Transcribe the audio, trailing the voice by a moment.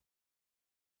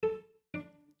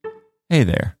Hey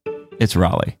there, it's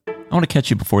Raleigh. I want to catch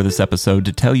you before this episode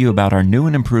to tell you about our new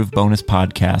and improved bonus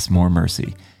podcast, More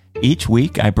Mercy. Each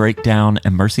week, I break down a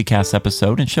MercyCast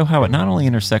episode and show how it not only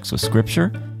intersects with Scripture,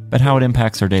 but how it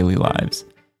impacts our daily lives.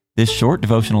 This short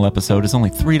devotional episode is only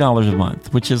 $3 a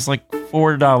month, which is like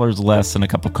 $4 less than a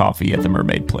cup of coffee at the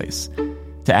Mermaid Place.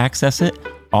 To access it,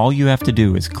 all you have to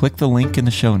do is click the link in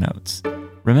the show notes.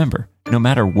 Remember, no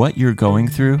matter what you're going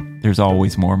through, there's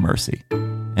always more mercy.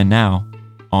 And now,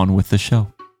 on with the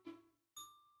show.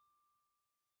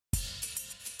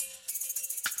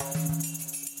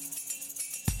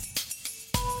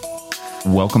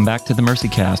 Welcome back to the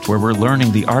MercyCast, where we're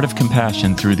learning the art of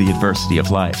compassion through the adversity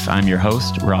of life. I'm your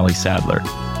host, Raleigh Sadler.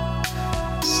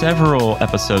 Several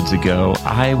episodes ago,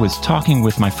 I was talking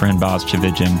with my friend Boz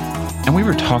Chividjian, and we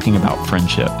were talking about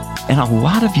friendship. And a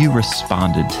lot of you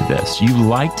responded to this. You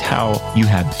liked how you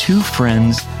had two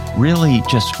friends really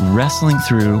just wrestling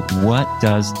through what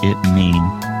does it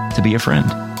mean to be a friend.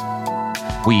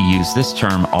 We use this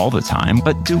term all the time,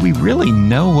 but do we really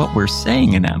know what we're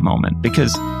saying in that moment?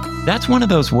 Because that's one of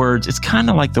those words, it's kind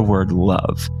of like the word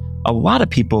love. A lot of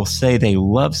people say they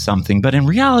love something, but in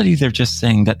reality, they're just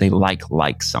saying that they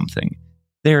like something.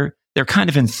 They're kind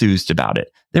of enthused about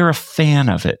it. They're a fan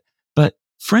of it. But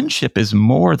friendship is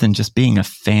more than just being a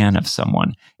fan of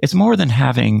someone. It's more than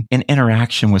having an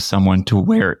interaction with someone to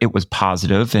where it was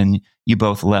positive and you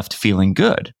both left feeling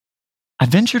good. I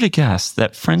venture to guess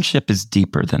that friendship is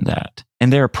deeper than that.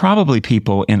 And there are probably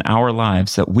people in our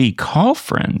lives that we call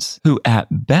friends who at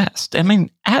best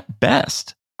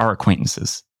are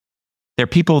acquaintances. They're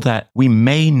people that we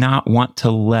may not want to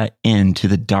let into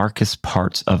the darkest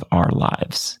parts of our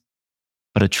lives.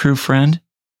 But a true friend,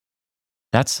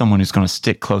 that's someone who's going to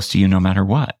stick close to you no matter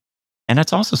what. And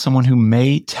that's also someone who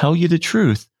may tell you the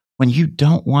truth when you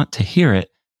don't want to hear it,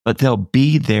 but they'll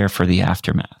be there for the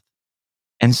aftermath.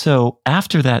 And so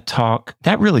after that talk,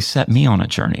 that really set me on a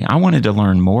journey. I wanted to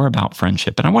learn more about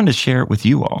friendship, and I wanted to share it with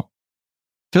you all.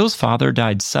 Phil's father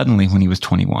died suddenly when he was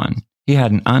 21. He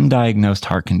had an undiagnosed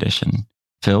heart condition.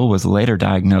 Phil was later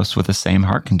diagnosed with the same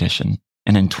heart condition.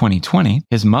 And in 2020,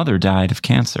 his mother died of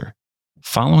cancer.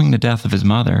 Following the death of his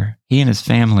mother, he and his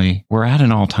family were at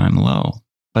an all-time low.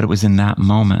 But it was in that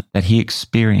moment that he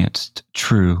experienced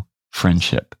true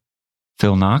friendship.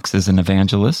 Phil Knox is an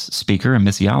evangelist, speaker, and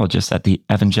missiologist at the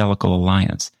Evangelical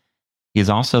Alliance. He is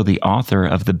also the author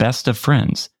of The Best of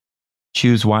Friends,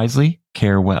 Choose Wisely,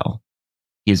 Care Well.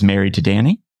 He is married to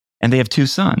Danny, and they have two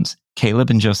sons, Caleb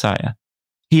and Josiah.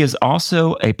 He is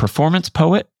also a performance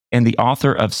poet and the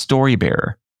author of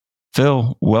Storybearer.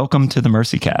 Phil, welcome to the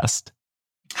MercyCast.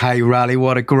 Hey, Raleigh,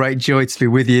 what a great joy to be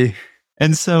with you.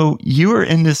 And so you are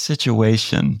in this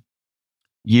situation.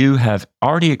 You have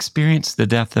already experienced the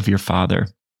death of your father.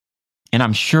 And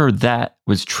I'm sure that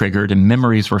was triggered and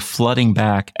memories were flooding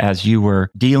back as you were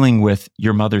dealing with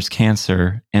your mother's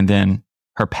cancer and then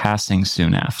her passing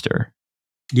soon after.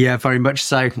 Yeah, very much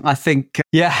so. I think,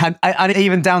 and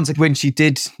even down to when she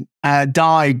did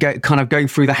die, kind of going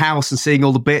through the house and seeing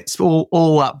all the bits,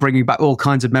 all that bringing back all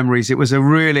kinds of memories. It was a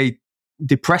really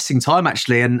depressing time,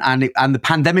 actually. And the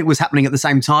pandemic was happening at the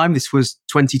same time. This was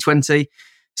 2020.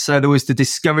 So there was the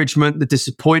discouragement, the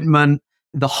disappointment,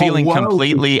 the whole feeling world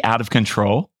completely out of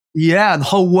control. Yeah, the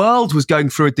whole world was going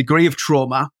through a degree of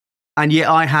trauma. And yet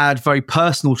I had very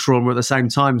personal trauma at the same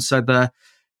time. So the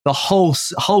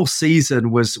whole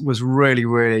season was really,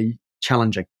 really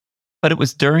challenging. But it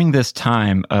was during this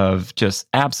time of just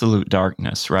absolute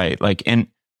darkness, right? And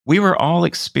we were all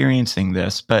experiencing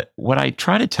this. But what I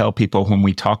try to tell people when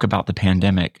we talk about the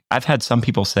pandemic, I've had some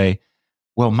people say,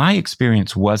 well, my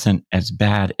experience wasn't as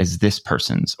bad as this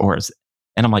person's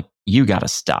and I'm like, you got to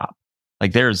stop.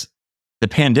 The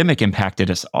pandemic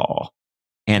impacted us all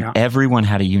and everyone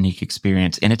had a unique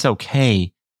experience, and it's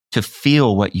okay to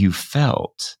feel what you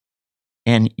felt.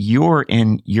 And you're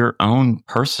in your own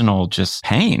personal just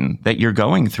pain that you're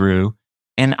going through.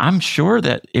 And I'm sure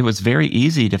that it was very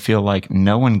easy to feel like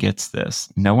no one gets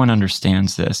this. No one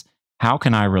understands this. How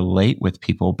can I relate with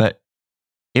people? But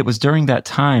it was during that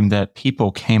time that people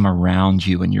came around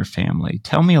you and your family.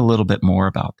 Tell me a little bit more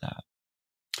about that.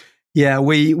 Yeah,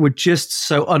 we were just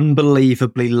so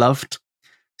unbelievably loved.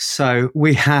 So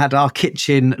we had our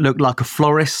kitchen looked like a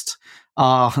florist.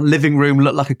 Our living room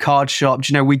looked like a card shop.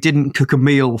 You know, we didn't cook a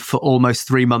meal for almost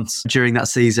 3 months during that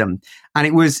season. And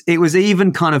it was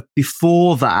even kind of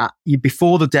before that,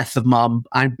 before the death of Mum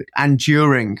and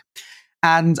during.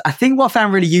 And I think what I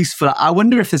found really useful, I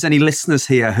wonder if there's any listeners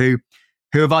here who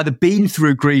have either been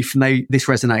through grief and this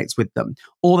resonates with them,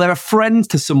 or they're a friend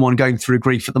to someone going through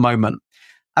grief at the moment.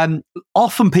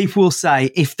 Often people will say,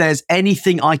 if there's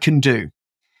anything I can do,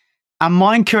 And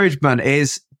my encouragement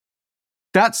is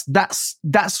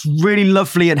that's really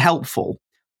lovely and helpful.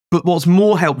 But what's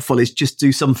more helpful is just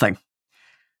do something.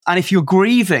 And if you're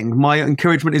grieving, my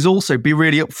encouragement is also be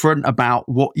really upfront about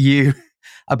what you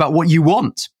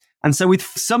want. And so with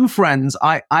some friends,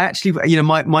 I actually,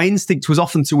 my instinct was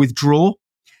often to withdraw.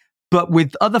 But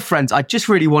with other friends, I just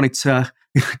really wanted to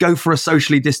go for a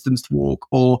socially distanced walk,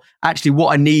 or actually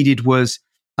what I needed was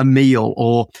a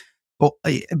meal, but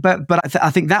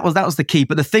I think that was the key.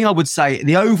 But the thing I would say,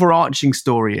 the overarching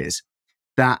story is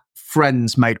that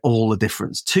friends made all the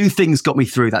difference. Two things got me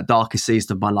through that darkest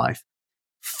season of my life: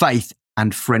 faith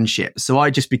and friendship. So I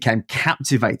just became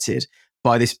captivated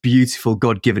by this beautiful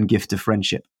God-given gift of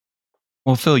friendship.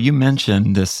 Well, Phil, you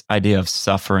mentioned this idea of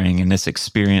suffering and this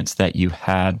experience that you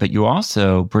had, but you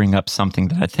also bring up something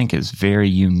that I think is very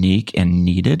unique and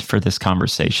needed for this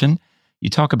conversation. You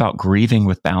talk about grieving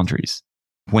with boundaries.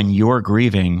 When you're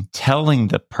grieving, telling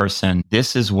the person,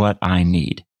 this is what I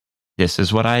need. This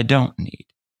is what I don't need.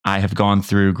 I have gone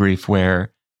through grief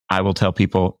where I will tell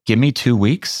people, give me 2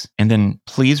 weeks and then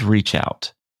please reach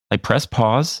out. Like, press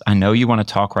pause. I know you want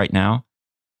to talk right now.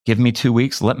 Give me 2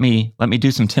 weeks. Let me do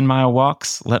some 10-mile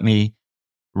walks. Let me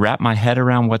wrap my head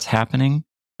around what's happening,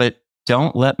 but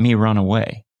don't let me run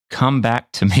away. Come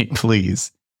back to me,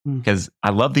 please. Because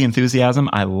I love the enthusiasm.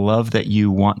 I love that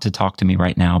you want to talk to me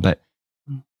right now, but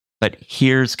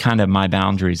here's kind of my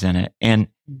boundaries in it. And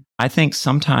I think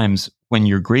sometimes when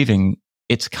you're grieving,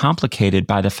 it's complicated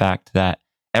by the fact that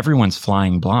everyone's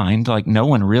flying blind. Like, no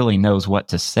one really knows what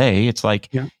to say. It's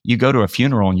like you go to a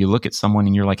funeral and you look at someone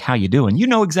and you're like, how you doing? You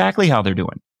know exactly how they're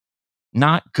doing.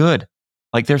 Not good.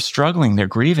 Like, they're struggling, they're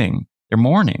grieving, they're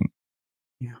mourning.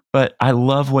 Yeah. But I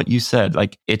love what you said.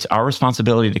 Like, it's our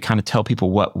responsibility to kind of tell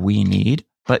people what we need,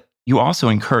 but you also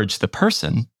encourage the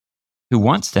person who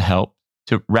wants to help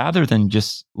to, rather than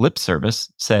just lip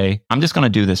service, say, I'm just going to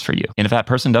do this for you. And if that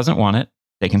person doesn't want it,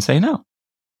 they can say no.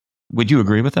 Would you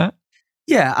agree with that?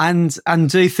 Yeah, and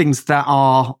do things that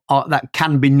are that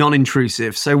can be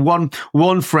non-intrusive. So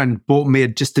one friend bought me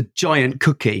just a giant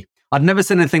cookie. I'd never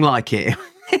seen anything like it.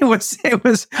 It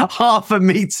was half a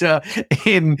meter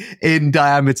in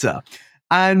diameter,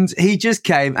 and he just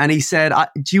came and he said,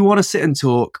 "Do you want to sit and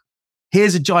talk?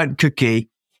 Here's a giant cookie."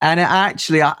 And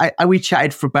we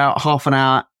chatted for about half an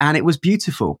hour, and it was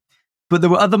beautiful. But there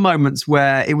were other moments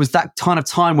where it was that kind of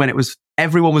time when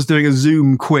everyone was doing a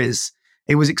Zoom quiz.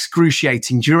 It was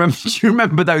excruciating. Do you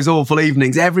remember those awful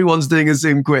evenings? Everyone's doing a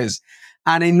Zoom quiz.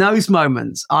 And in those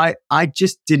moments, I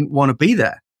just didn't want to be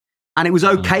there. And it was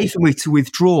okay for me to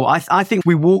withdraw. I think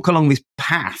we walk along this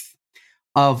path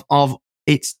of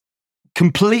it's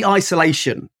complete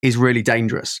isolation is really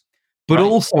dangerous, but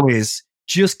also is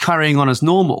just carrying on as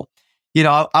normal. You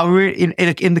know,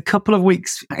 in the couple of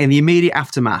weeks in the immediate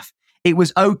aftermath, it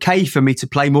was okay for me to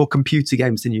play more computer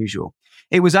games than usual.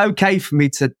 It was okay for me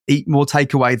to eat more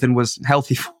takeaway than was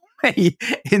healthy for me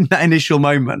in that initial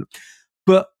moment.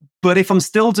 But if I'm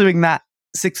still doing that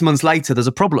 6 months later, there's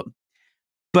a problem.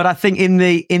 But I think in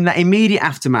that immediate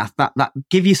aftermath, that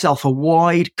give yourself a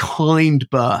wide, kind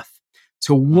berth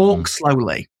to walk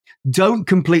slowly. Don't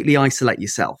completely isolate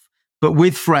yourself, but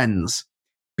with friends,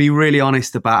 be really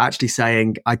honest about actually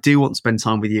saying, I do want to spend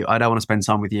time with you. I don't want to spend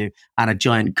time with you. And a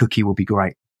giant cookie will be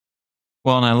great.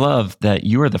 Well, and I love that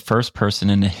you are the first person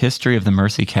in the history of the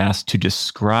MercyCast to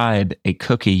describe a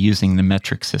cookie using the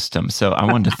metric system. So I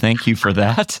wanted to thank you for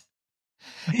that.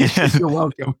 You're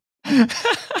welcome.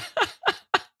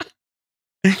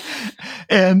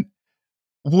 And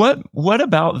what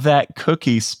about that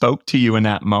cookie spoke to you in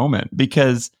that moment?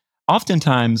 Because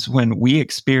oftentimes when we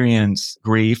experience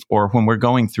grief or when we're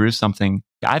going through something,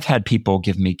 I've had people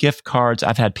give me gift cards.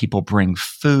 I've had people bring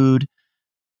food,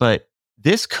 but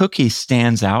this cookie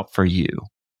stands out for you.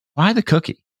 Why the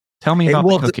cookie? Tell me about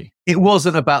the cookie. It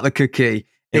wasn't about the cookie.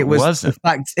 It was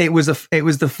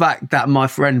the fact that my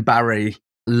friend Barry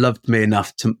loved me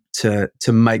enough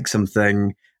to make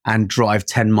something and drive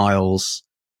 10 miles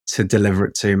to deliver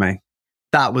it to me.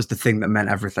 That was the thing that meant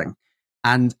everything.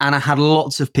 And I had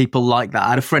lots of people like that. I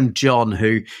had a friend, John,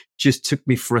 who just took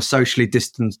me for a socially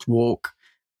distanced walk,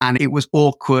 and it was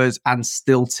awkward and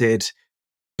stilted,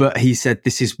 but he said,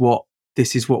 this is what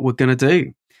we're going to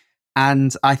do.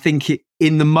 And I think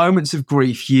in the moments of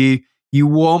grief, you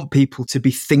want people to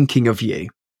be thinking of you,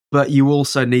 but you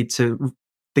also need to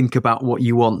think about what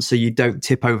you want so you don't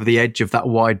tip over the edge of that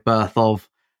wide berth of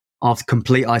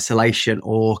complete isolation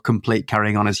or complete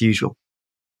carrying on as usual.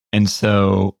 And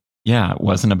so, yeah, it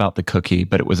wasn't about the cookie,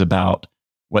 but it was about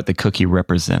what the cookie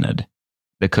represented.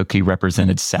 The cookie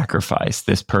represented sacrifice.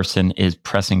 This person is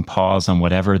pressing pause on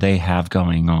whatever they have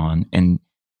going on, and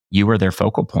you were their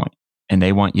focal point. and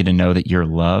they want you to know that you're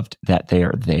loved, that they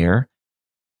are there.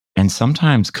 And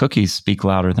sometimes cookies speak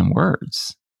louder than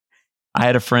words. I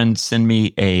had a friend send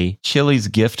me a Chili's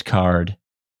gift card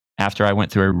after I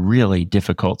went through a really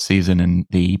difficult season in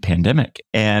the pandemic.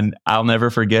 And I'll never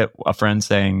forget a friend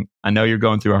saying, I know you're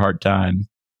going through a hard time.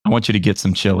 I want you to get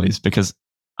some Chili's because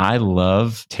I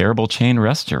love terrible chain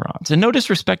restaurants. And no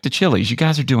disrespect to Chili's. You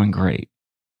guys are doing great.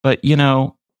 But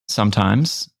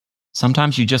sometimes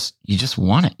you just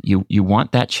want it. You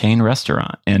want that chain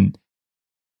restaurant.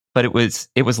 But it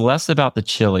was less about the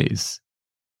Chili's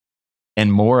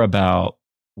and more about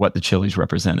what the Chili's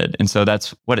represented. And so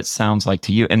that's what it sounds like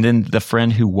to you. And then the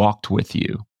friend who walked with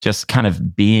you, just kind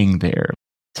of being there.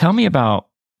 Tell me about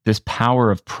this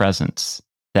power of presence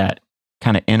that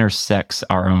kind of intersects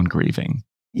our own grieving.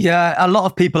 Yeah, a lot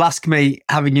of people ask me,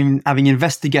 having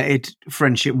investigated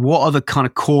friendship, what are the kind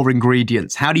of core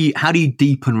ingredients? How do you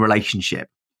deepen relationship?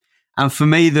 And for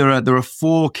me, there are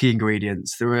four key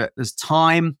ingredients. There's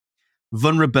time,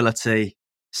 vulnerability,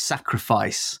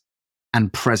 sacrifice,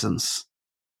 and presence.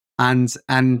 And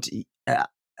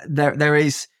there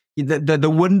is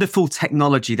the wonderful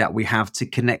technology that we have to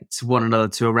connect to one another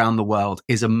to around the world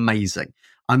is amazing.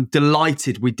 I'm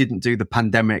delighted we didn't do the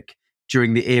pandemic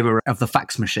during the era of the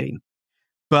fax machine,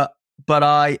 but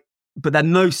they're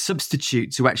no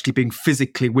substitute to actually being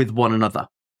physically with one another.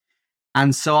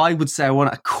 And so I would say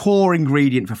a core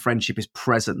ingredient for friendship is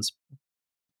presence,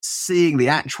 seeing the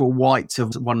actual whites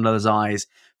of one another's eyes,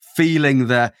 feeling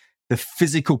the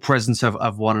physical presence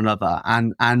of one another.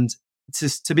 And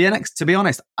to be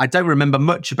honest, I don't remember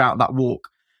much about that walk,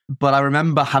 but I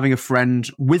remember having a friend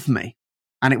with me,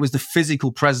 and it was the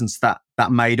physical presence that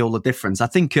made all the difference. I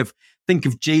think of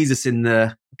Jesus in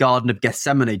the Garden of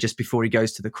Gethsemane just before he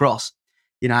goes to the cross,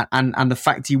 and the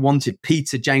fact he wanted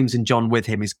Peter, James, and John with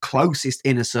him, his closest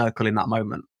inner circle in that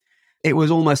moment. It was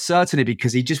almost certainly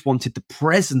because he just wanted the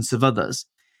presence of others.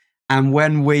 And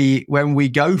when we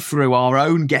go through our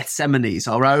own Gethsemanes,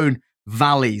 our own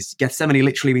valleys, Gethsemane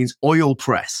literally means oil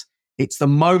press. It's the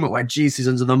moment where Jesus is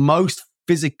under the most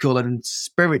physical and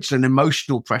spiritual and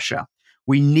emotional pressure.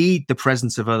 We need the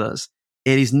presence of others.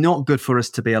 It is not good for us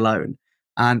to be alone.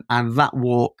 And that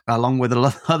walk, along with a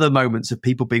lot of other moments of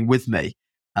people being with me,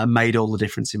 made all the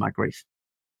difference in my grief.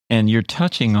 And you're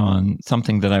touching on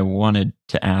something that I wanted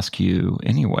to ask you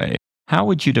anyway. How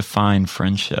would you define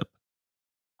friendship?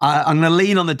 I'm going to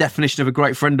lean on the definition of a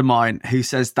great friend of mine who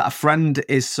says that a friend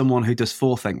is someone who does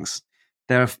four things.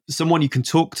 They're someone you can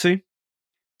talk to,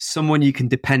 someone you can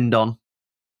depend on,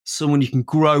 someone you can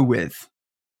grow with,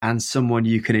 and someone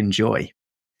you can enjoy.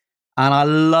 And I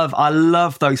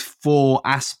love those four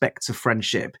aspects of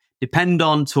friendship: depend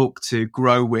on, talk to,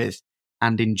 grow with,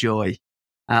 and enjoy.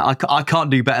 I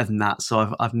can't do better than that.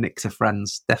 So I've nicked a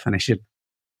friend's definition.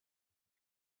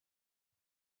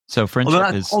 So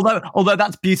friendship is although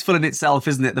that's beautiful in itself,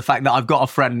 isn't it? The fact that I've got a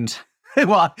friend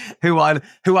who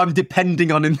I'm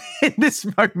depending on in this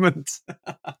moment.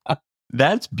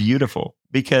 That's beautiful,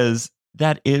 because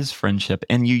that is friendship.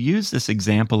 And you use this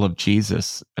example of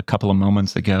Jesus a couple of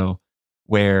moments ago,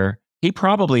 where he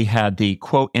probably had the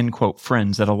quote unquote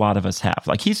friends that a lot of us have.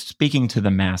 Like, he's speaking to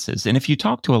the masses. And if you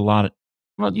talk to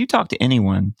you talk to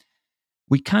anyone,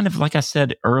 we kind of, like I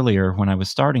said earlier when I was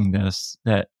starting this,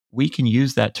 that we can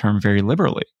use that term very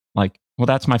liberally. Like, well,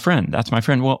 that's my friend. That's my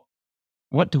friend. Well,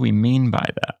 what do we mean by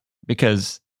that?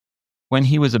 Because when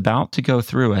he was about to go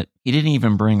through it, he didn't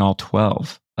even bring all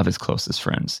 12 of his closest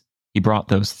friends. He brought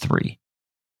those 3.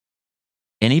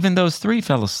 And even those 3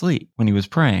 fell asleep when he was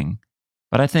praying.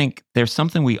 But I think there's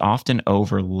something we often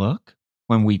overlook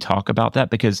when we talk about that,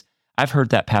 because I've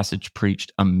heard that passage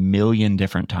preached a million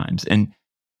different times. And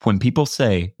when people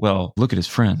say, well, look at his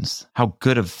friends, how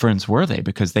good of friends were they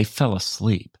because they fell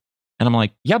asleep? And I'm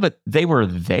like, yeah, but they were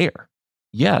there.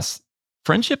 Yes,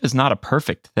 friendship is not a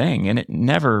perfect thing, and it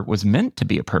never was meant to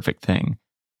be a perfect thing.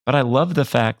 But I love the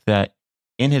fact that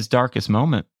in his darkest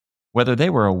moment, whether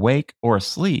they were awake or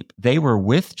asleep, they were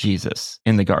with Jesus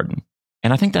in the garden.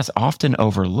 And I think that's often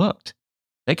overlooked.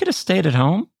 They could have stayed at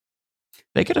home.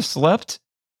 They could have slept.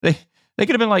 They could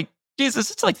have been like,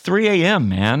 Jesus, it's like 3 a.m.,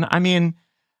 man. I mean,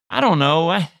 I don't know.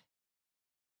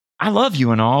 I love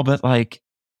you and all, but like,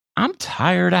 I'm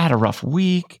tired. I had a rough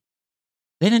week.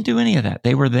 They didn't do any of that.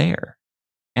 They were there.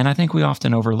 And I think we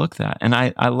often overlook that. And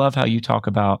I love how you talk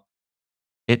about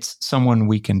it's someone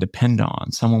we can depend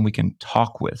on, someone we can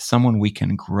talk with, someone we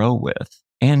can grow with.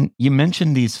 And you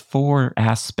mentioned these 4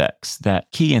 aspects that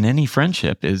key in any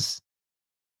friendship is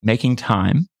making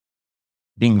time,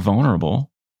 being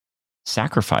vulnerable,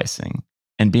 sacrificing,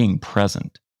 and being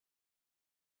present.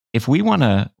 If we want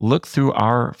to look through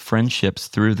our friendships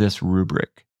through this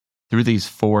rubric, through these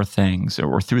four things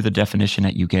or through the definition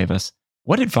that you gave us,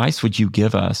 what advice would you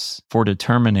give us for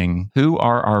determining who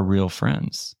are our real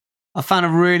friends? I found a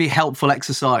really helpful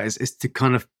exercise is to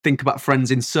kind of think about friends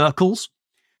in circles.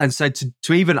 And so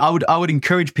I would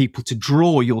encourage people to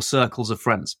draw your circles of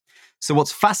friends. So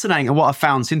what's fascinating and what I've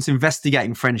found since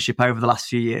investigating friendship over the last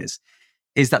few years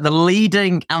is that the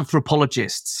leading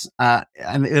anthropologists,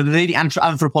 and the leading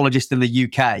anthropologist in the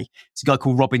UK is a guy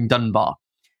called Robin Dunbar.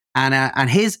 And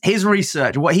his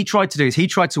research, what he tried to do is he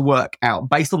tried to work out,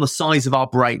 based on the size of our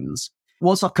brains,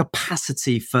 what's our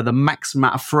capacity for the max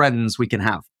amount of friends we can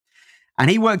have. And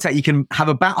he worked out you can have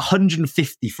about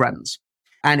 150 friends.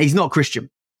 And he's not a Christian.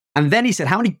 And then he said,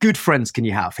 how many good friends can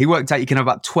you have? He worked out you can have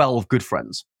about 12 good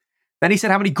friends. Then he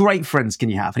said, how many great friends can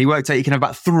you have? And he worked out you can have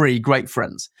about 3 great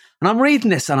friends. And I'm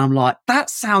reading this and I'm like, that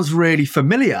sounds really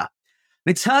familiar.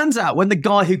 And it turns out when the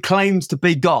guy who claims to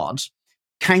be God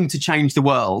came to change the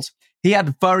world, he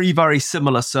had very, very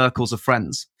similar circles of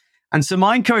friends. And so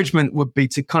my encouragement would be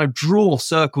to kind of draw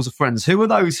circles of friends. Who are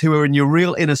those who are in your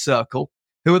real inner circle?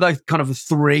 Who are those kind of the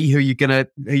 3 who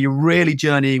you're really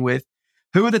journeying with?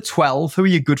 Who are the 12? Who are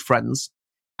your good friends?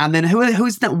 And then who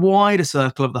is that wider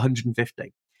circle of the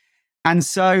 150? And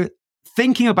so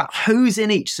thinking about who's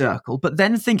in each circle, but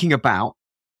then thinking about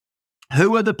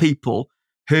who are the people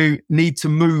who need to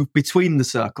move between the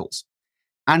circles.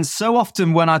 And so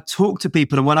often when I talk to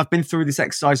people and when I've been through this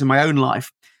exercise in my own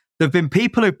life, there have been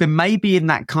people who've been maybe in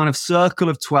that kind of circle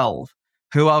of 12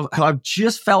 who I've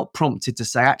just felt prompted to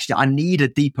say, actually, I need a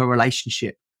deeper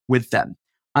relationship with them.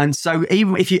 And so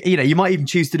even if you might even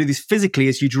choose to do this physically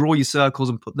as you draw your circles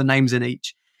and put the names in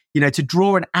each, to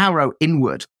draw an arrow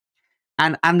inward.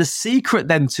 And the secret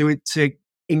then to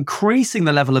increasing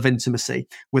the level of intimacy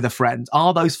with a friend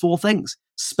are those 4 things: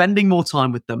 spending more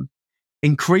time with them,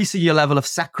 increasing your level of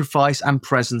sacrifice and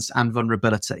presence and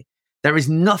vulnerability. There is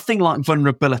nothing like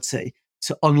vulnerability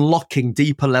to unlocking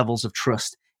deeper levels of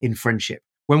trust in friendship.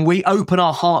 When we open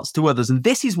our hearts to others, and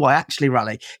this is why actually,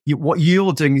 Raleigh, what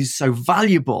you're doing is so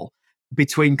valuable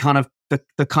between kind of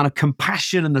the kind of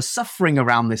compassion and the suffering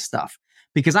around this stuff.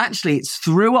 Because actually it's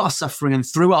through our suffering and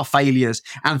through our failures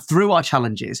and through our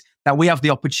challenges that we have the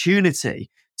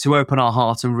opportunity to open our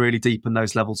heart and really deepen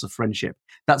those levels of friendship.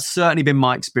 That's certainly been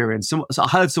my experience. So I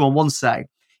heard someone once say,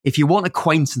 if you want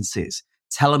acquaintances,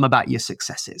 tell them about your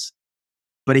successes.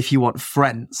 But if you want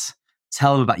friends,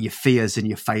 tell them about your fears and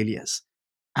your failures.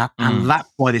 And that's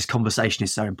why this conversation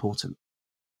is so important.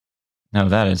 No,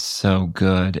 that is so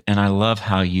good. And I love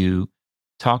how you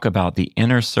talk about the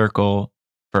inner circle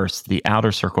versus the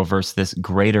outer circle versus this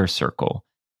greater circle.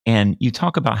 And you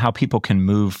talk about how people can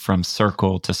move from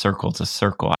circle to circle to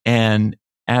circle. And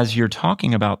as you're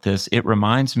talking about this, it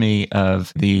reminds me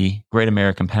of the great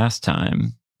American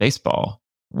pastime, baseball.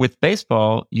 With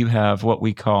baseball, you have what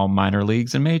we call minor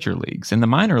leagues and major leagues. In the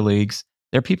minor leagues,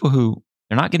 there are people who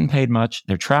they're not getting paid much.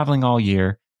 They're traveling all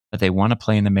year, but they want to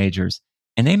play in the majors.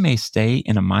 And they may stay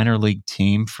in a minor league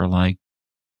team for like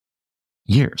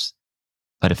years.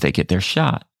 But if they get their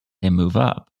shot, they move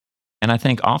up. And I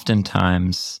think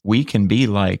oftentimes we can be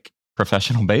like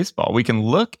professional baseball. We can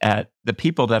look at the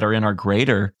people that are in our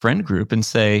greater friend group and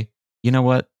say, you know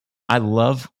what? I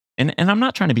love, and I'm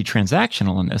not trying to be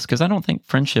transactional in this because I don't think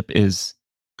friendship is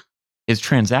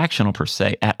transactional per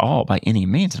se at all by any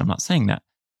means. And I'm not saying that.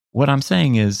 What I'm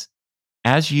saying is,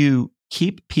 as you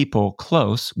keep people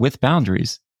close with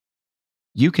boundaries,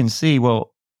 you can see,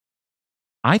 well,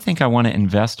 I think I want to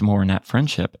invest more in that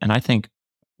friendship. And I think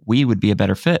we would be a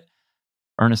better fit.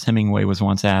 Ernest Hemingway was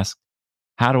once asked,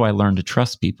 how do I learn to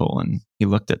trust people? And he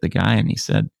looked at the guy and he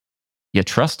said, you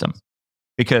trust them.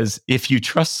 Because if you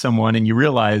trust someone and you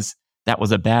realize that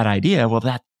was a bad idea, well,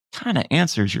 that kind of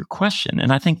answers your question.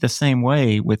 And I think the same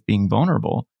way with being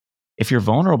vulnerable. If you're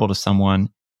vulnerable to someone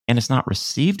and it's not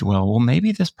received well,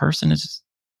 maybe this person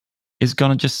is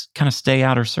going to just kind of stay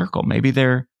outer circle. Maybe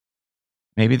they're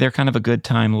kind of a good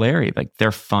time Larry. Like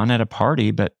they're fun at a party,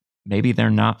 but maybe they're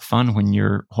not fun when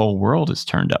your whole world is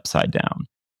turned upside down.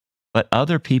 But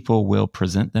other people will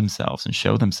present themselves and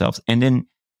show themselves. And then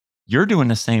you're doing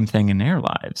the same thing in their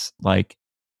lives. Like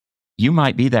you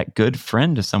might be that good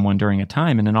friend to someone during a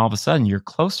time, and then all of a sudden you're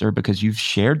closer because you've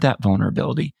shared that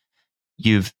vulnerability.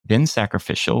 You've been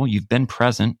sacrificial, you've been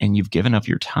present, and you've given of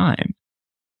your time.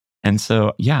 And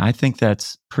so, yeah, I think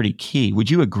that's pretty key.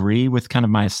 Would you agree with kind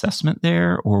of my assessment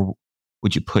there, or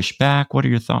would you push back? What are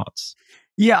your thoughts?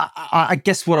 Yeah, I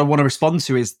guess what I want to respond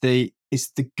to is the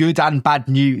good and bad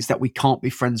news that we can't be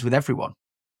friends with everyone.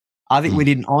 I think we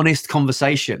need an honest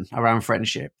conversation around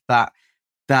friendship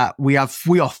that we are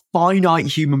finite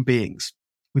human beings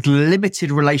with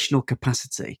limited relational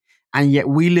capacity, and yet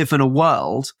we live in a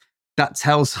world that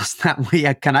tells us that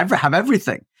we can ever have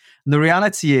everything. And the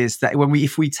reality is that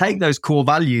if we take those core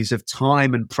values of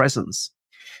time and presence,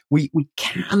 we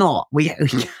cannot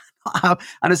have,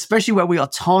 and especially where we are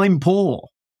time poor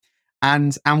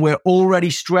and we're already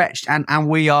stretched and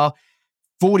we are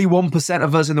 41%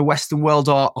 of us in the Western world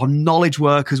are knowledge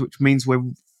workers, which means we're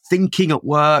thinking at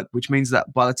work, which means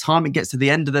that by the time it gets to the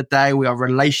end of the day, we are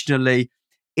relationally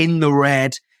in the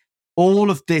red. All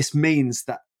of this means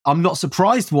that I'm not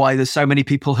surprised why there's so many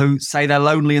people who say they're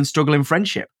lonely and struggle in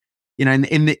friendship. You know,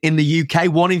 in the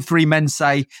UK, 1 in 3 men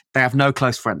say they have no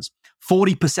close friends.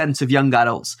 40% of young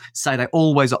adults say they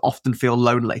always or often feel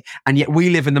lonely. And yet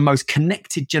we live in the most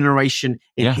connected generation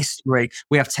in history.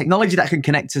 We have technology that can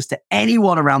connect us to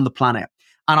anyone around the planet.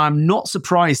 And I'm not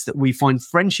surprised that we find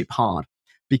friendship hard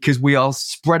because we are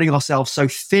spreading ourselves so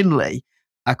thinly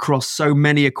across so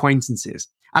many acquaintances.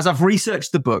 As I've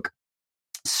researched the book,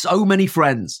 so many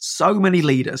friends, so many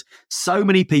leaders, so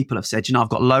many people have said, I've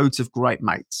got loads of great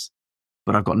mates,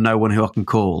 but I've got no one who I can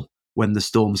call when the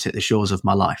storms hit the shores of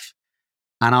my life.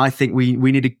 And I think we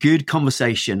need a good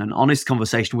conversation, an honest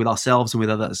conversation with ourselves and with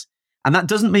others. And that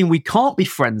doesn't mean we can't be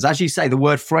friends. As you say, the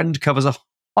word friend covers a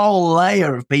whole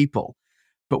layer of people,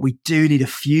 but we do need a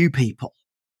few people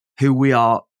who we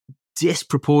are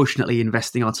disproportionately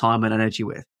investing our time and energy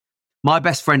with. My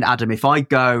best friend, Adam, if I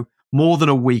go more than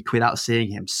a week without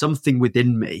seeing him, something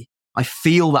within me, I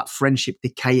feel that friendship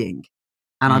decaying.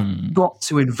 And I've got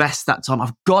to invest that time.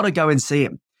 I've got to go and see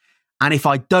him. And if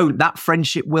I don't, that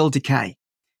friendship will decay.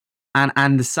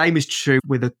 And the same is true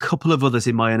with a couple of others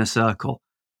in my inner circle.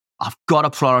 I've got to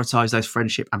prioritize those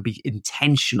friendships and be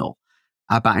intentional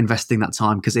about investing that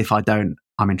time, because if I don't,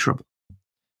 I'm in trouble.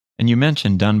 And you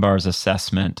mentioned Dunbar's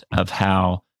assessment of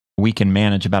how we can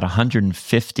manage about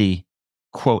 150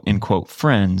 quote unquote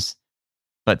friends,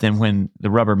 but then when the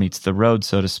rubber meets the road,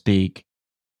 so to speak,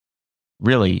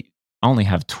 really only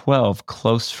have 12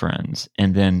 close friends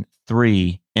and then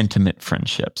 3 intimate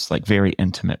friendships, like very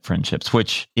intimate friendships,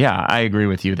 which, yeah, I agree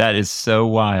with you. That is so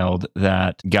wild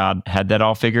that God had that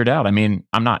all figured out. I mean,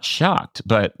 I'm not shocked,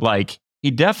 but like he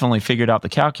definitely figured out the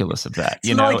calculus of that.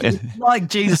 It's like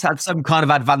Jesus had some kind of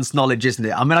advanced knowledge, isn't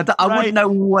it? I mean, I wouldn't know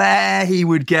where he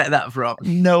would get that from.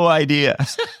 No idea.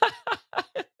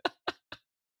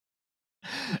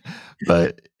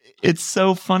 But it's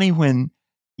so funny when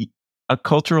a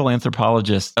cultural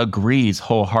anthropologist agrees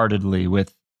wholeheartedly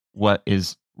with what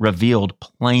is revealed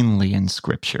plainly in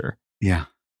Scripture. Yeah.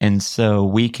 And so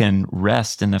we can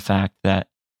rest in the fact that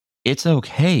it's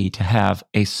okay to have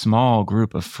a small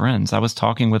group of friends. I was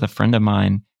talking with a friend of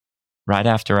mine right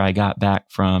after I got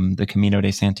back from the Camino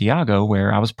de Santiago,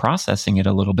 where I was processing it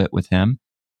a little bit with him.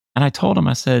 And I told him,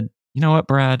 I said, you know what,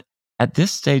 Brad, at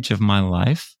this stage of my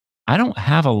life, I don't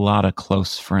have a lot of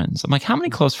close friends. I'm like, how many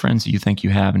close friends do you think you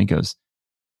have? And he goes,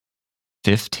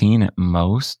 15 at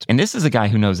most. And this is a guy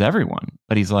who knows everyone,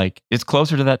 but he's like, it's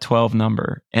closer to that 12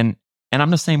 number. And I'm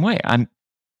the same way.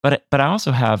 But I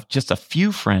also have just a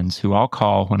few friends who I'll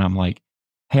call when I'm like,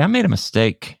 hey, I made a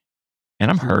mistake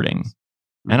and I'm hurting.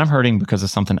 And I'm hurting because of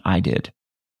something I did.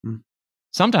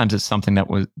 Sometimes it's something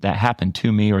that happened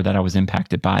to me or that I was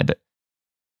impacted by, but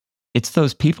it's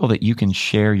those people that you can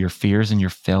share your fears and your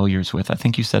failures with. I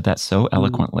think you said that so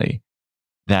eloquently,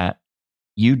 that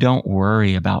you don't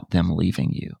worry about them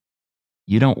leaving you.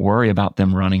 You don't worry about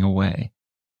them running away.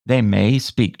 They may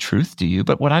speak truth to you,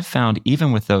 but what I've found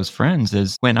even with those friends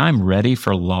is when I'm ready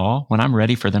for law, when I'm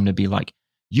ready for them to be like,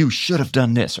 you should have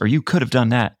done this or you could have done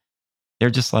that, they're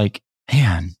just like,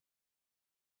 man,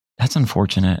 that's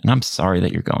unfortunate. And I'm sorry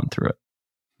that you're going through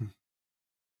it.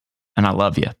 And I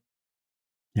love you.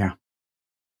 Yeah.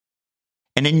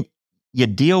 And then you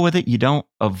deal with it. You don't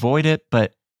avoid it,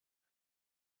 but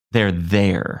they're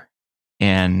there.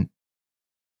 And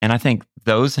I think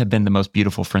those have been the most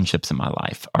beautiful friendships in my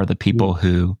life, are the people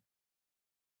who,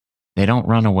 they don't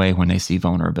run away when they see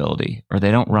vulnerability, or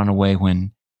they don't run away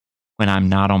when I'm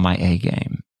not on my A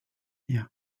game. Yeah.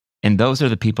 And those are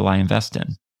the people I invest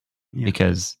in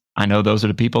because I know those are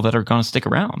the people that are going to stick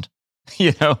around.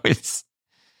 It's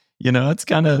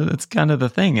kind of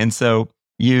the thing. And so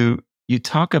you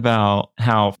talk about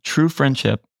how true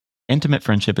friendship, intimate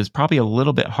friendship, is probably a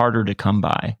little bit harder to come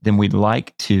by than we'd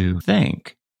like to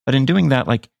think. But in doing that,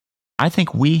 I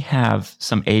think we have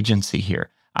some agency here.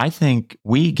 I think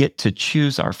we get to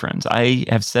choose our friends. I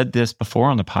have said this before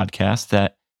on the podcast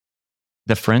that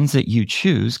the friends that you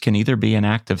choose can either be an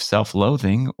act of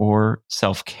self-loathing or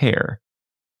self-care.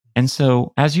 And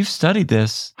so as you've studied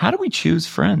this, how do we choose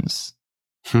friends?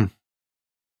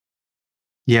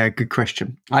 Yeah, good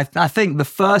question. I think the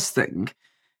first thing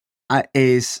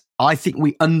is, I think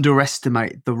we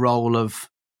underestimate the role of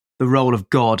the role of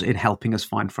God in helping us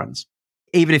find friends.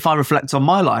 Even if I reflect on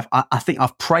my life, I think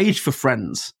I've prayed for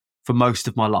friends for most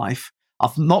of my life.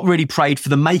 I've not really prayed for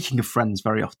the making of friends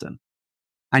very often.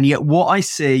 And yet what I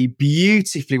see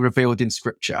beautifully revealed in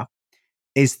scripture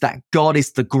is that God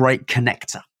is the great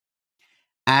connector.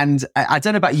 And I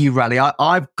don't know about you, Raleigh.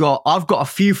 I've got a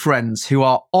few friends who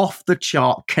are off the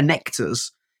chart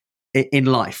connectors in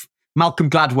life. Malcolm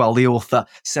Gladwell, the author,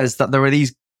 says that there are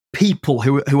these people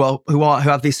who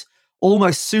have this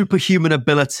almost superhuman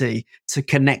ability to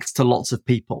connect to lots of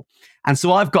people. And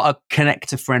so I've got a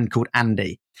connector friend called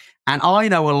Andy. And I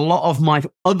know a lot of my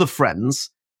other friends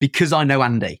because I know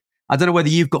Andy. I don't know whether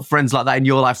you've got friends like that in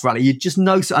your life, Raleigh. You just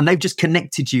know, and they've just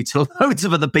connected you to loads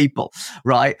of other people,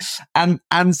 right? And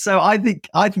so I think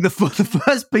the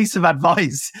first piece of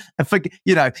advice,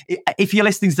 if you're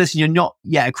listening to this and you're not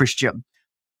yet a Christian,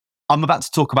 I'm about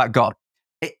to talk about God.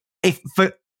 If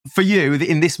for you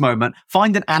in this moment,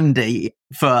 find an Andy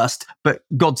first, but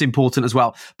God's important as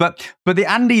well. But the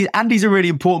Andy's a really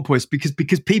important point because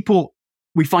people,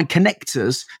 we find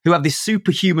connectors who have this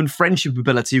superhuman friendship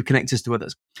ability who connect us to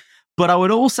others. But I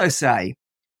would also say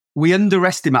we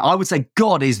underestimate, I would say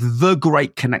God is the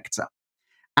great connector.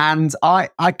 And I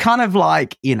kind of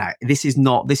like, this is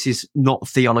not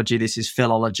theology, this is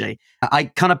philology. I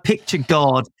kind of picture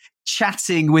God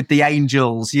chatting with the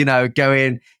angels,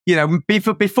 going,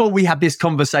 before we had this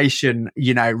conversation,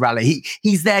 Raleigh,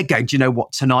 he's there going, do you know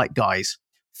what, tonight, guys,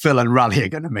 Phil and Raleigh are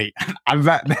going to meet. And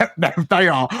they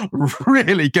are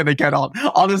really going to get on.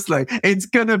 Honestly, it's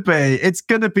going to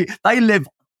be, they live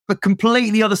the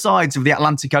completely other sides of the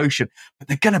Atlantic Ocean, but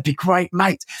they're going to be great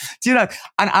mates. Do you know?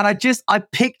 And I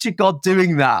picture God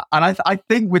doing that. And I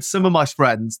think with some of my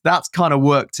friends, that's kind of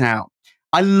worked out.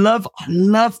 I love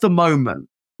the moment.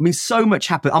 I mean, so much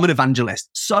happens. I'm an evangelist.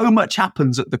 So much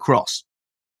happens at the cross.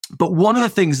 But one of the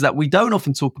things that we don't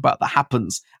often talk about that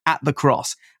happens at the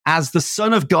cross, as the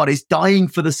Son of God is dying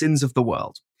for the sins of the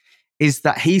world, is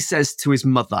that he says to his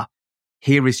mother,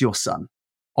 here is your son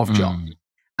of John.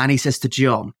 And he says to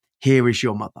John, here is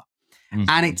your mother.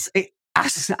 And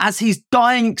as he's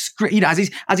dying, as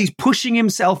he's pushing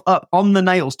himself up on the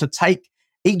nails to take,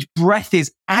 each breath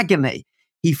is agony.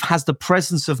 He has the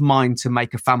presence of mind to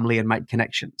make a family and make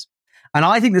connections. And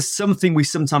I think there's something we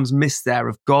sometimes miss there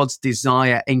of God's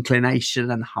desire,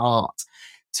 inclination, and heart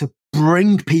to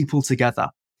bring people together.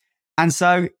 And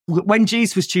so when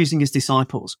Jesus was choosing his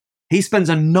disciples, he spends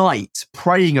a night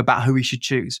praying about who he should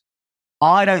choose.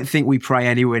 I don't think we pray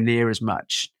anywhere near as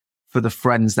much for the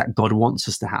friends that God wants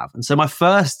us to have. And so my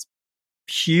first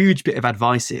huge bit of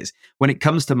advice is, when it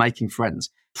comes to making friends,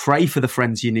 pray for the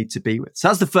friends you need to be with. So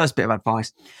that's the first bit of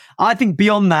advice. I think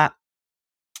beyond that,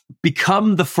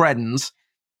 become the friends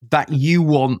that you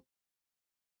want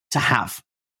to have.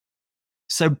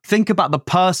 So think about the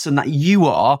person that you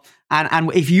are.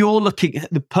 And if you're looking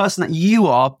at the person that you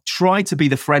are, try to be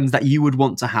the friends that you would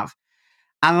want to have.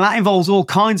 And that involves all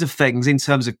kinds of things in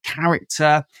terms of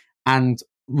character and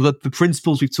the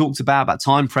principles we've talked about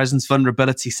time, presence,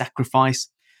 vulnerability, sacrifice.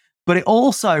 But it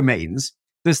also means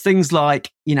there's things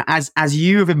like, as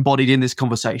you have embodied in this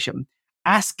conversation,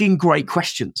 asking great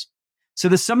questions. So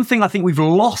there's something I think we've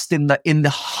lost in the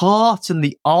heart and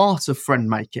the art of friend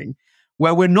making,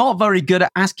 where we're not very good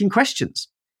at asking questions.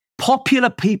 Popular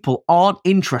people aren't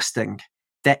interesting.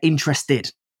 They're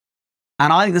interested.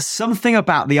 And I think there's something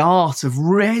about the art of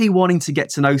really wanting to get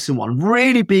to know someone,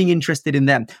 really being interested in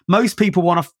them. Most people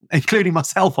want to, including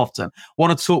myself often,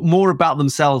 want to talk more about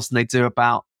themselves than they do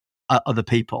about other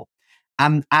people.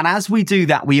 And as we do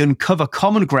that, we uncover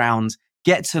common ground,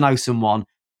 get to know someone,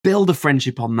 build a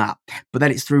friendship on that. But then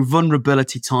it's through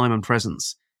vulnerability, time, and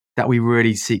presence that we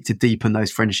really seek to deepen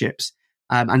those friendships.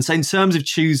 And so in terms of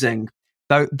choosing,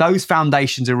 those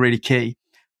foundations are really key.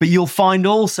 But you'll find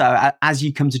also, as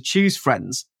you come to choose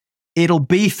friends, it'll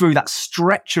be through that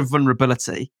stretch of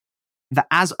vulnerability that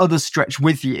as others stretch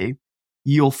with you,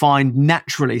 you'll find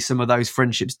naturally some of those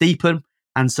friendships deepen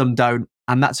and some don't.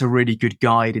 And that's a really good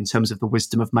guide in terms of the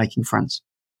wisdom of making friends.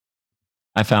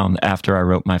 I found after I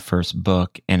wrote my first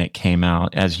book and it came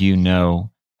out, as you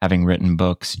know, having written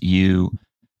books, you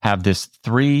have this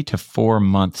 3 to 4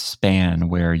 month span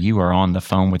where you are on the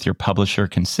phone with your publisher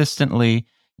consistently.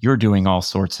 You're doing all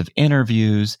sorts of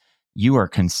interviews. You are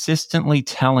consistently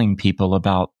telling people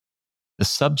about the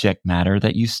subject matter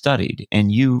that you studied,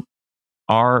 and you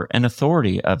are an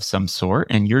authority of some sort,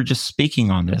 and you're just speaking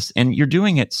on this, and you're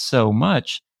doing it so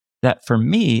much that for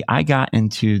me, I got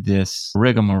into this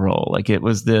rigmarole. Like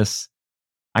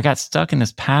I got stuck in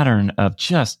this pattern of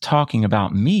just talking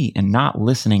about me and not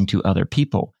listening to other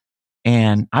people.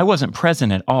 And I wasn't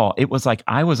present at all. It was like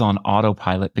I was on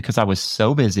autopilot because I was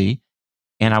so busy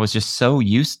and I was just so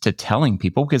used to telling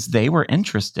people because they were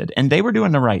interested and they were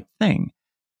doing the right thing.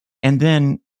 And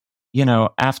then,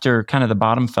 after kind of the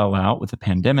bottom fell out with the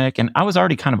pandemic, and I was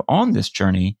already kind of on this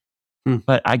journey,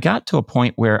 but I got to a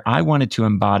point where I wanted to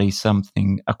embody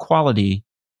something, a quality,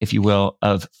 if you will,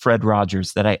 of Fred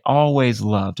Rogers that I always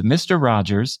loved. Mr.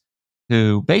 Rogers,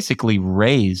 who basically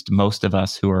raised most of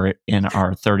us who are in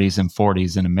our 30s and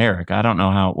 40s in America. I don't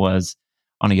know how it was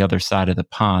on the other side of the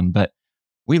pond, but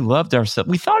we loved ourselves.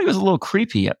 We thought he was a little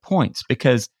creepy at points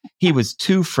because he was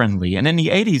too friendly. And in the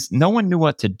 80s, no one knew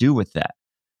what to do with that.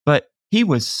 But he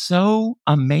was so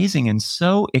amazing and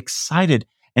so excited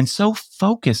and so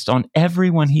focused on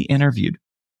everyone he interviewed.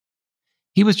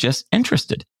 He was just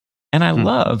interested. And I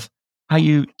love how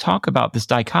you talk about this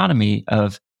dichotomy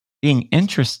of being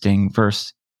interesting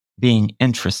versus being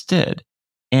interested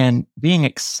and being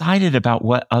excited about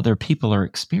what other people are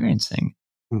experiencing.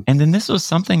 And then this was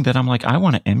something that I'm like, I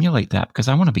want to emulate that because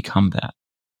I want to become that.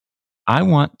 I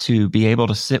want to be able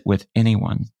to sit with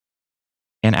anyone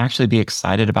and actually be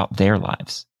excited about their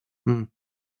lives. And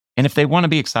if they want to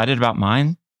be excited about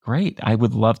mine, great. I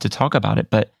would love to talk about it.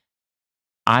 But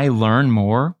I learn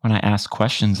more when I ask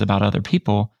questions about other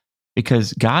people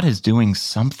because God is doing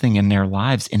something in their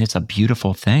lives and it's a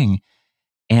beautiful thing.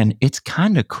 And it's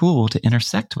kind of cool to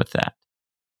intersect with that.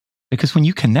 Because when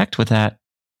you connect with that,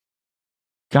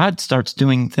 God starts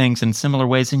doing things in similar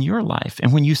ways in your life.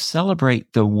 And when you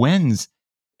celebrate the wins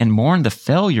and mourn the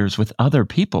failures with other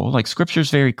people, like Scripture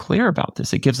is very clear about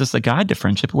this. It gives us a guide to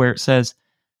friendship where it says,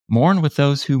 mourn with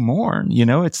those who mourn.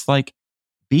 It's like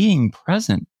being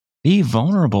present, be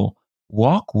vulnerable,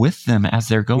 walk with them as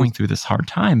they're going through this hard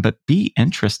time, but be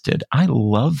interested. I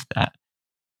love that.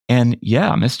 And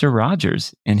yeah, Mr.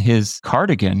 Rogers and his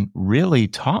cardigan really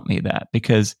taught me that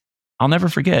because I'll never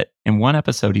forget in one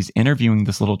episode, he's interviewing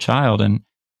this little child and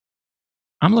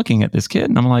I'm looking at this kid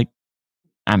and I'm like,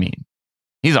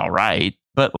 he's all right,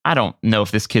 but I don't know if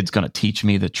this kid's going to teach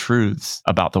me the truths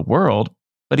about the world.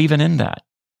 But even in that,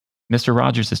 Mr.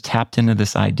 Rogers has tapped into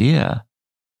this idea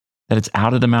that it's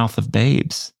out of the mouth of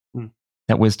babes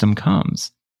that wisdom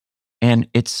comes. And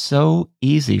it's so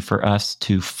easy for us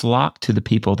to flock to the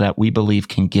people that we believe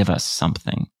can give us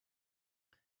something.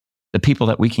 The people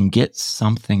that we can get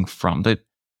something from. The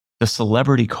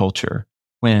celebrity culture,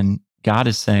 when God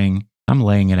is saying, I'm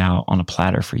laying it out on a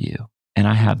platter for you. And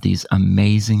I have these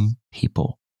amazing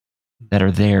people that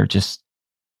are there just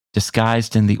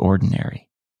disguised in the ordinary.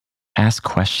 Ask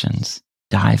questions,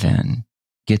 dive in,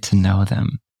 get to know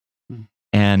them.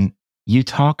 And you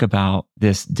talk about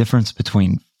this difference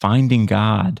between finding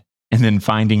God and then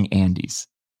finding Andys,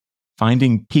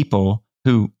 finding people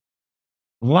who,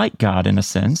 like God in a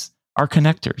sense, are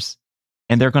connectors.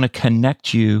 And they're going to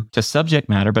connect you to subject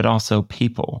matter, but also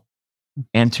people,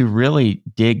 and to really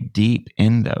dig deep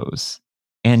in those.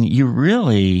 And you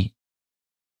really,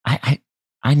 I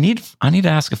need to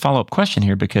ask a follow-up question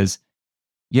here because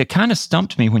you kind of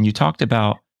stumped me when you talked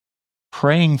about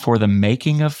praying for the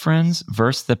making of friends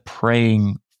versus the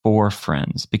praying for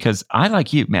friends. Because I,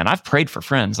 like you, man, I've prayed for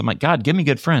friends. I'm like, God, give me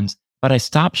good friends. But I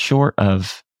stopped short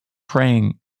of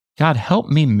praying, God, help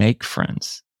me make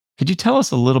friends. Could you tell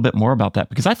us a little bit more about that?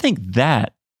 Because I think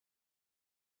that's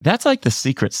like the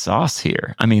secret sauce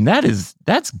here.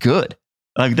 That's good.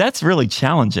 Like, that's really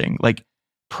challenging. Like,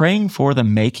 praying for the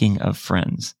making of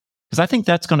friends. Because I think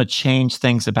that's going to change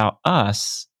things about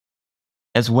us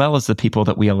as well as the people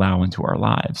that we allow into our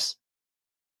lives.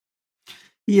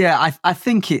 Yeah, I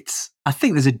think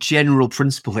there's a general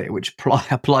principle here which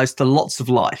applies to lots of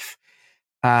life,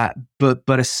 but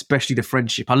especially to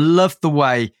friendship. I love the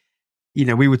way,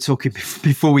 we were talking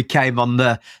before we came on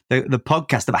the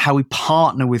podcast about how we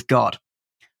partner with God.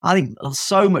 I think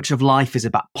so much of life is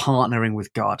about partnering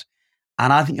with God.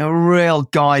 And I think a real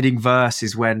guiding verse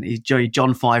is when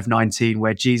John 5:19,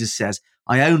 where Jesus says,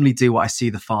 I only do what I see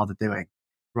the Father doing.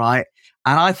 Right.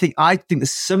 And I think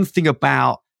there's something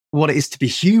about what it is to be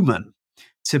human,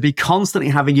 to be constantly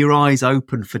having your eyes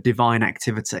open for divine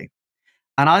activity.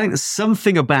 And I think there's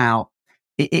something about,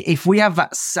 if we have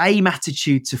that same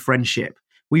attitude to friendship,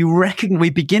 we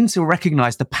begin to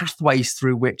recognize the pathways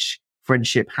through which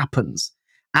friendship happens.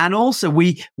 And also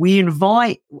we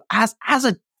invite, as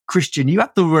a Christian, you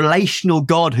have the relational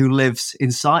God who lives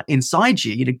inside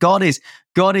you. God is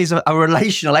a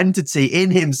relational entity in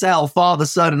himself, Father,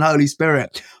 Son, and Holy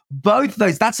Spirit. Both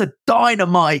those, that's a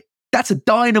dynamite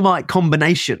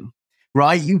combination,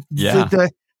 right?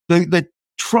 The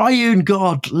triune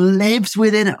God lives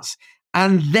within us.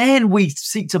 And then we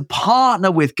seek to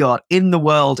partner with God in the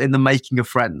world, in the making of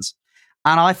friends.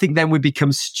 And I think then we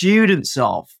become students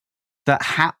of that,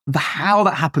 how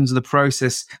that happens and the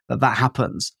process that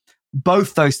happens.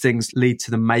 Both those things lead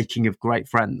to the making of great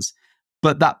friends.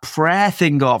 But that prayer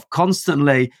thing of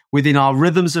constantly within our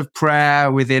rhythms of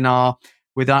prayer, within our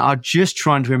just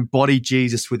trying to embody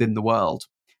Jesus within the world,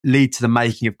 lead to the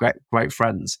making of great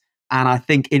friends. And I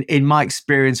think in my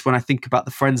experience, when I think about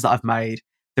the friends that I've made,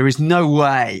 there is no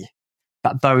way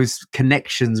that those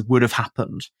connections would have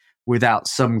happened without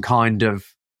some kind of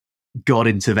God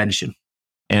intervention.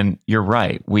 And you're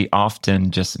right. We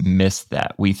often just miss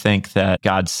that. We think that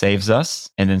God saves us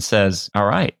and then says, all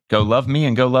right, go love me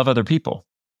and go love other people.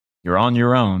 You're on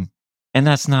your own. And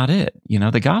that's not it.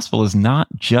 The gospel is not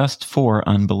just for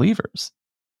unbelievers.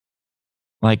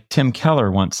 Like Tim Keller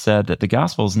once said that the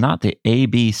gospel is not the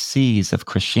ABCs of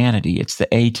Christianity. It's the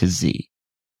A to Z.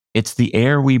 It's the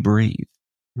air we breathe.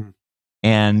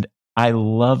 And I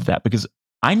love that because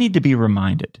I need to be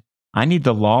reminded. I need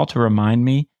the law to remind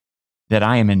me that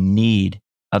I am in need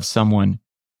of someone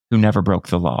who never broke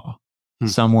the law,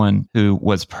 someone who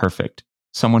was perfect,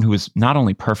 someone who was not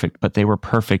only perfect, but they were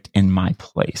perfect in my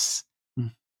place.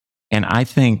 And I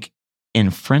think in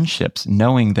friendships,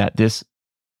 knowing that this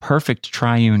perfect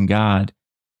triune God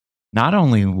not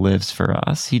only lives for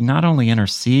us, he not only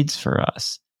intercedes for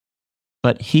us,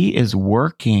 but he is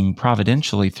working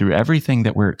providentially through everything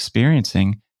that we're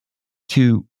experiencing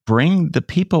to bring the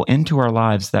people into our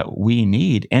lives that we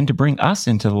need and to bring us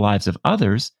into the lives of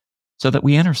others so that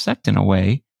we intersect in a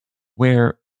way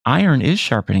where iron is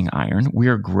sharpening iron,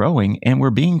 we're growing, and we're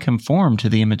being conformed to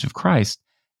the image of Christ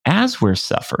as we're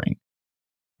suffering.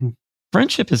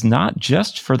 Friendship is not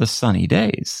just for the sunny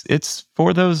days. It's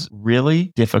for those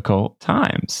really difficult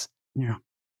times. Yeah.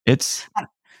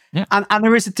 And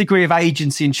there is a degree of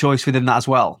agency and choice within that as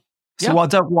well. So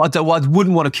what I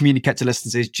wouldn't want to communicate to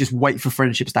listeners is just wait for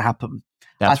friendships to happen.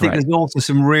 I think there's also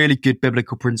some really good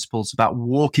biblical principles about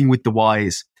walking with the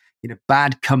wise,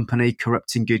 bad company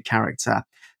corrupting good character.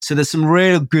 So there's some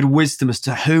real good wisdom as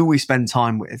to who we spend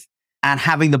time with and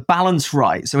having the balance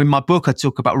right. So in my book, I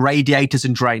talk about radiators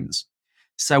and drains.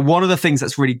 So one of the things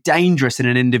that's really dangerous in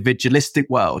an individualistic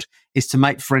world is to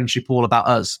make friendship all about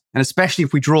us. And especially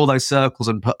if we draw those circles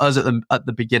and put us at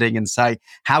the beginning and say,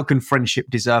 how can friendship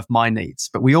deserve my needs?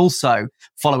 But we also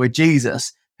follow a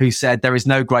Jesus who said, there is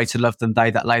no greater love than they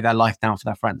that lay their life down for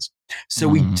their friends. So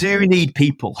we do need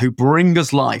people who bring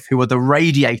us life, who are the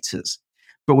radiators,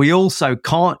 but we also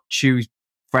can't choose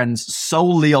friends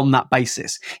solely on that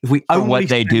basis. If we only what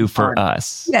they do for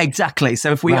us. Yeah, exactly.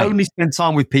 So if we only spend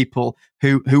time with people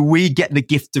who we get the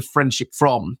gift of friendship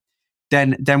from,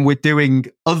 then we're doing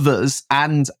others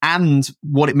and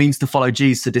what it means to follow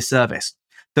Jesus a disservice.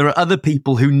 There are other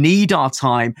people who need our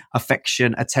time,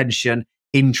 affection, attention,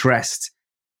 interest,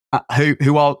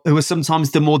 who are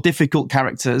sometimes the more difficult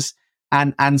characters.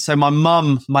 And so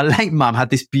my late mum had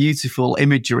this beautiful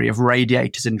imagery of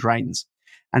radiators and drains.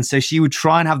 And so she would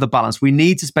try and have the balance. We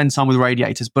need to spend time with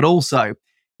radiators, but also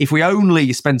if we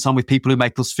only spend time with people who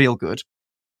make us feel good,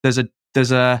 there's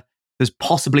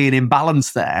possibly an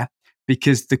imbalance there,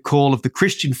 because the call of the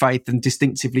Christian faith and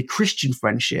distinctively Christian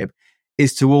friendship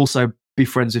is to also be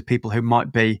friends with people who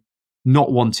might be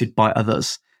not wanted by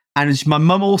others. And my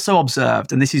mum also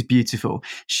observed, and this is beautiful,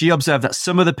 she observed that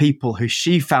some of the people who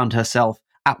she found herself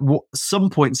at some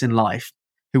points in life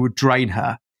who would drain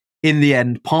her, in the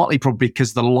end, partly probably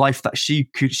because the life that she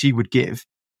would give,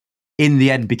 in the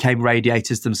end became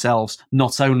radiators themselves,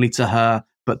 not only to her,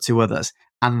 but to others.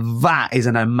 And that is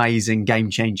an amazing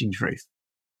game-changing truth.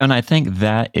 And I think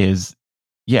that is,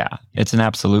 it's an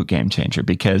absolute game changer,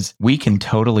 because we can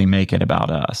totally make it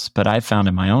about us. But I've found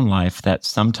in my own life that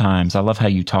sometimes, I love how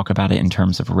you talk about it in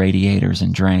terms of radiators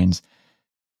and drains.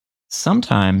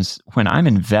 Sometimes when I'm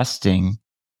investing,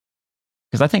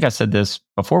 because I think I said this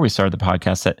before we started the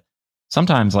podcast, that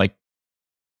sometimes like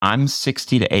I'm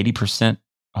 60 to 80%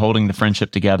 holding the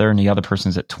friendship together and the other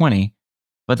person's at 20,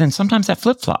 but then sometimes that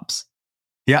flip-flops.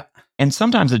 Yeah. And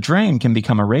sometimes a drain can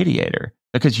become a radiator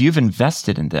because you've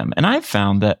invested in them. And I've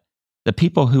found that the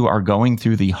people who are going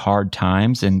through the hard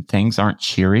times and things aren't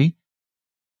cheery,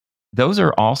 those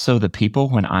are also the people,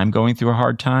 when I'm going through a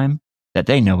hard time, that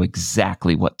they know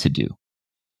exactly what to do.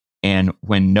 And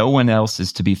when no one else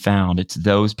is to be found, it's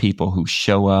those people who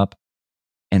show up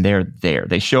and they're there.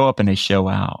 They show up and they show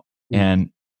out. And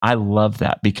I love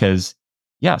that because,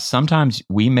 sometimes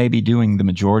we may be doing the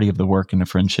majority of the work in a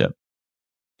friendship.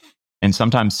 And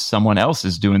sometimes someone else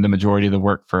is doing the majority of the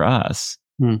work for us.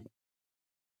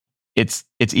 It's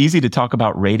easy to talk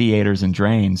about radiators and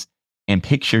drains and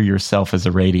picture yourself as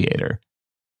a radiator.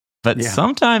 But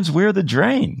sometimes we're the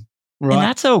drain. Right. And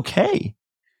that's okay.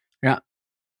 Yeah.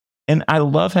 And I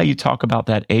love how you talk about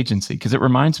that agency, because it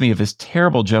reminds me of this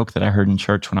terrible joke that I heard in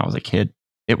church when I was a kid.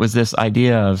 It was this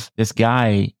idea of this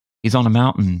guy, he's on a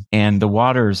mountain and the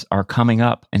waters are coming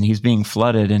up and he's being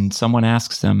flooded. And someone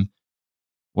asks him,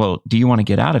 well, do you want to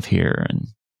get out of here? And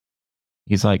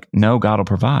he's like, no, God will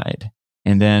provide.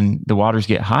 And then the waters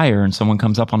get higher and someone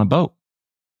comes up on a boat.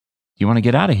 Do you want to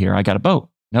get out of here? I got a boat.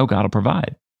 No, God will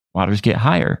provide. Waters get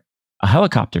higher. A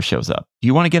helicopter shows up. Do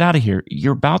you want to get out of here?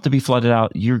 You're about to be flooded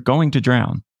out. You're going to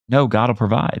drown. No, God will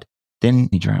provide. Then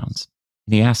he drowns.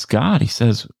 And he asks God, he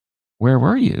says, where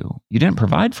were you? You didn't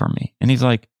provide for me. And he's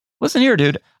like, listen here,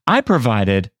 dude. I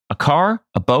provided a car,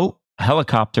 a boat, a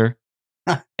helicopter,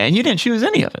 and you didn't choose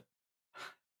any of it.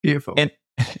 Beautiful.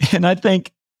 And I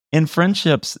think in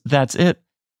friendships, that's it.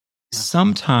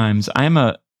 Sometimes I'm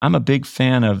a big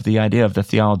fan of the idea of the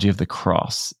theology of the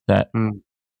cross, that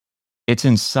it's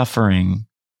in suffering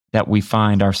that we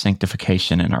find our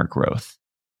sanctification and our growth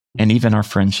and even our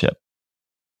friendship.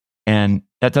 And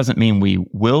that doesn't mean we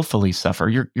willfully suffer.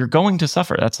 You're going to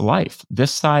suffer. That's life.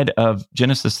 This side of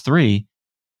Genesis 3,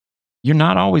 you're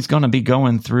not always going to be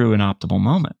going through an optimal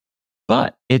moment.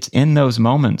 But it's in those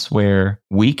moments where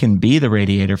we can be the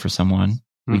radiator for someone,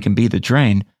 we can be the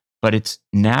drain, but it's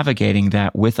navigating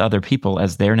that with other people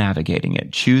as they're navigating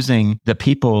it, choosing the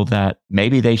people that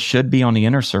maybe they should be on the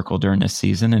inner circle during this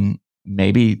season, and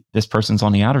maybe this person's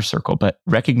on the outer circle, but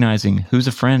recognizing who's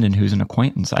a friend and who's an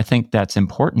acquaintance. I think that's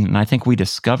important. And I think we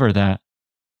discover that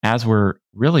as we're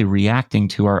really reacting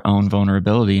to our own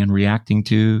vulnerability and reacting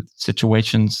to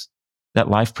situations that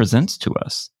life presents to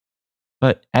us.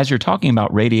 But as you're talking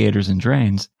about radiators and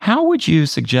drains, how would you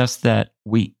suggest that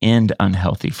we end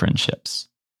unhealthy friendships?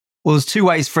 Well, there's two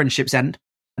ways friendships end.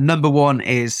 Number one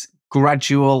is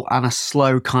gradual and a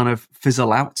slow kind of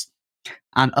fizzle out,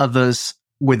 and others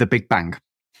with a big bang.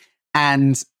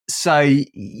 And so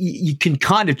you can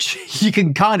kind of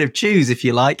choose if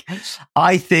you like.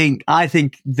 I think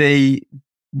the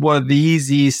one of the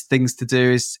easiest things to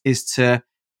do is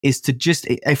to just,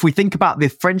 if we think about the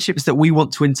friendships that we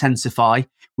want to intensify,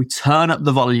 we turn up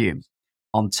the volume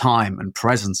on time and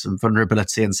presence and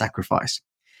vulnerability and sacrifice.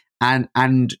 And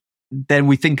then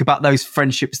we think about those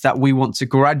friendships that we want to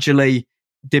gradually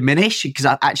diminish, because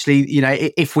actually,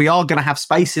 if we are going to have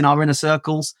space in our inner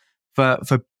circles for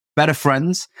better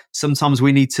friends, sometimes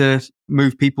we need to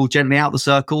move people gently out the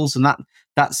circles, and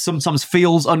that sometimes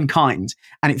feels unkind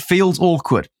and it feels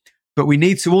awkward. But we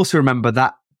need to also remember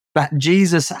that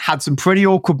Jesus had some pretty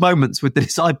awkward moments with the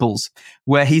disciples,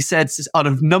 where he said on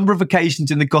a number of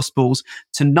occasions in the Gospels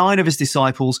to 9 of his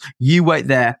disciples, you wait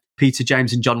there, Peter,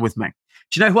 James, and John with me.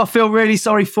 Do you know who I feel really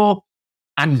sorry for?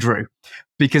 Andrew.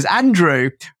 Because Andrew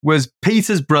was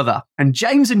Peter's brother, and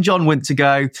James and John went to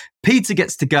go. Peter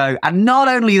gets to go. And not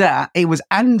only that, it was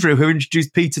Andrew who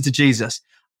introduced Peter to Jesus.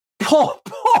 Poor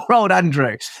old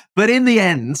Andrew. But in the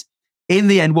end,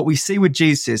 what we see with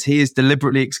Jesus is he is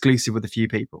deliberately exclusive with a few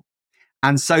people.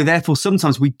 And so therefore,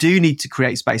 sometimes we do need to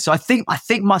create space. So I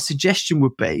think my suggestion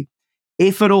would be,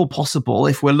 if at all possible,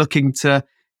 if we're looking to,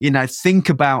 think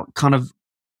about kind of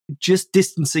just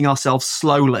distancing ourselves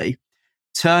slowly,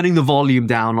 turning the volume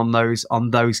down on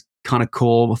those kind of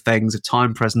core things of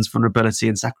time, presence, vulnerability,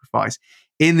 and sacrifice.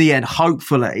 In the end,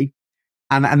 hopefully,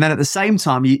 and then at the same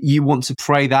time, you want to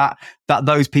pray that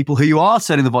those people who you are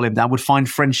turning the volume down would find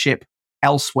friendship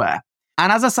elsewhere.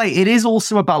 And as I say, it is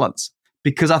also a balance,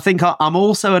 because I think I'm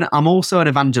also an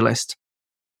evangelist,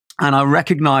 and I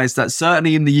recognize that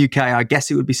certainly in the UK, I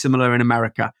guess it would be similar in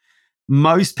America.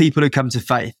 Most people who come to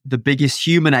faith, the biggest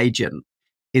human agent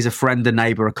is a friend, a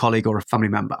neighbor, a colleague, or a family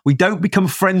member. We don't become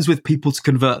friends with people to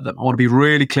convert them. I want to be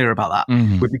really clear about that.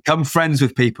 Mm-hmm. We become friends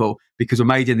with people because we're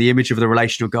made in the image of the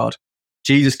relational God.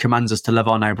 Jesus commands us to love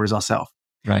our neighbor as ourselves.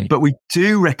 Right. But we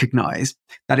do recognize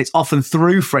that it's often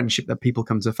through friendship that people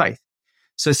come to faith.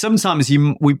 So sometimes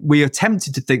we are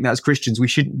tempted to think that as Christians, we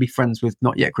shouldn't be friends with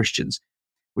not yet Christians.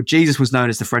 Well, Jesus was known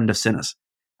as the friend of sinners.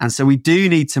 And so we do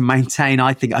need to maintain,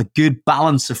 I think, a good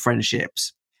balance of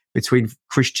friendships between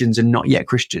Christians and not yet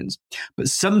Christians. But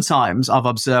sometimes I've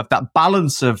observed that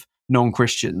balance of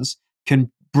non-Christians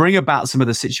can bring about some of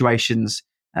the situations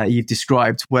you've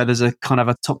described, where there's a kind of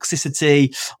a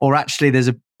toxicity, or actually there's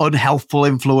an unhelpful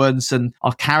influence and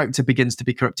our character begins to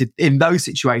be corrupted. In those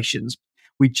situations,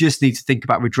 we just need to think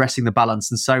about redressing the balance.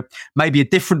 And so maybe a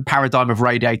different paradigm of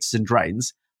radiators and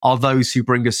drains are those who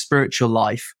bring us spiritual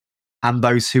life and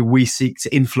those who we seek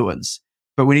to influence.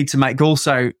 But we need to make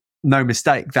also no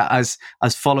mistake that as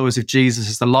followers of Jesus,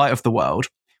 as the light of the world,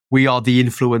 we are the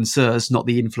influencers, not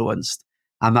the influenced.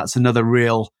 And that's another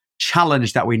real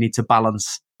challenge that we need to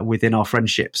balance within our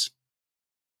friendships.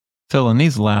 Phil, in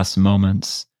these last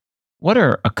moments, What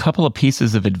are a couple of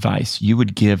pieces of advice you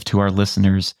would give to our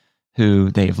listeners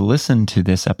who they've listened to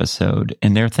this episode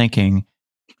and they're thinking,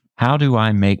 how do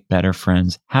I make better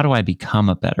friends? How do I become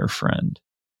a better friend?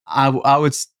 I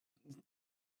would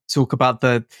talk about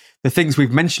the things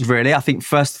we've mentioned, really. I think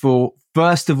first of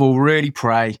all, really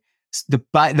pray.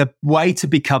 The way to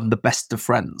become the best of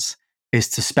friends is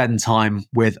to spend time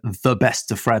with the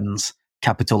best of friends,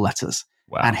 capital letters.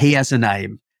 Wow. And he has a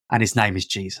name, and his name is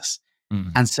Jesus.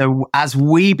 And so as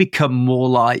we become more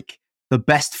like the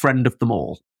best friend of them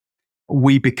all,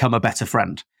 we become a better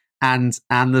friend. And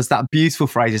there's that beautiful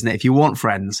phrase, isn't it? If you want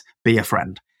friends, be a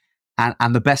friend.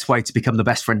 And the best way to become the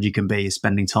best friend you can be is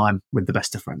spending time with the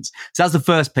best of friends. So that's the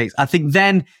first piece. I think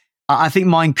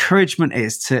my encouragement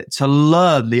is to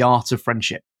learn the art of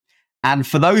friendship. And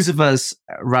for those of us,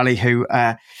 Raleigh, who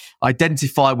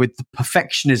identify with the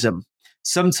perfectionism,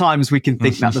 sometimes we can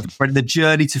think that the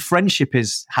journey to friendship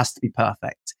has to be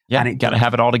perfect. Yeah, and got to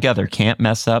have it all together. Can't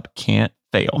mess up, can't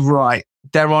fail. Right.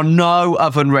 There are no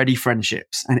oven-ready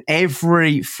friendships. And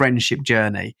every friendship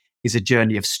journey is a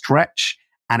journey of stretch,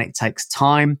 and it takes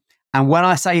time. And when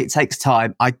I say it takes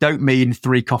time, I don't mean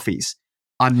 3 coffees.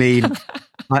 I mean,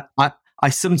 I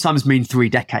sometimes mean 3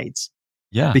 decades.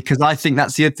 Yeah. Because I think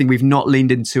that's the other thing we've not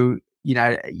leaned into,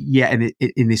 yet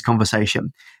in this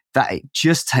conversation, that it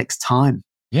just takes time.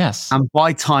 Yes. And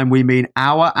by time, we mean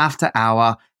hour after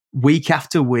hour, week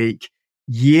after week,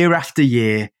 year after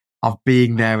year of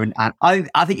being there. And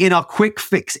I think in our quick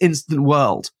fix instant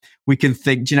world, we can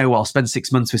think, do you know what, I'll spend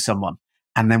 6 months with someone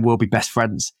and then we'll be best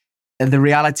friends. And the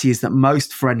reality is that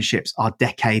most friendships are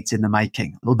decades in the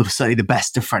making, or certainly the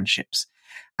best of friendships.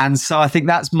 And so I think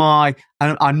that's I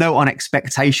know on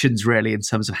expectations really in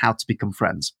terms of how to become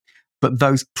friends, but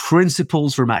those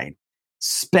principles remain.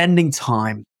 Spending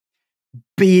time,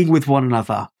 being with one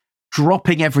another,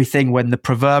 dropping everything when the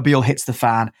proverbial hits the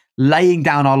fan, laying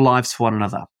down our lives for one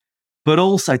another, but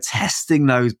also testing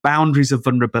those boundaries of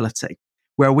vulnerability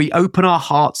where we open our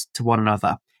hearts to one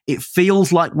another. It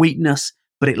feels like weakness,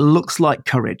 but it looks like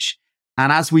courage.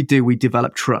 And as we do, we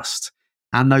develop trust.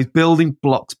 And those building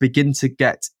blocks begin to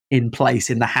get in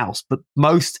place in the house. But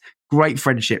most great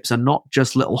friendships are not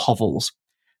just little hovels.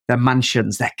 They're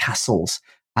mansions, they're castles,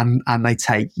 and they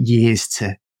take years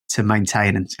to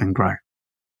maintain and grow.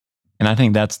 And I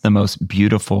think that's the most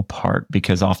beautiful part,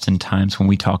 because oftentimes when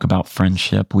we talk about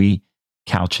friendship, we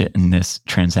couch it in this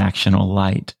transactional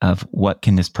light of what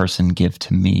can this person give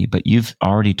to me? But you've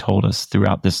already told us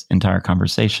throughout this entire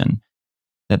conversation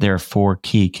that there are 4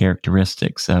 key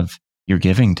characteristics of your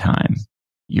giving time,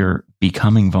 you're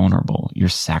becoming vulnerable, you're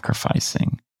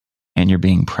sacrificing, and you're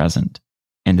being present.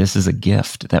 And this is a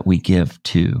gift that we give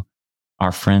to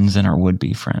our friends and our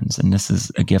would-be friends. And this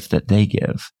is a gift that they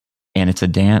give. And it's a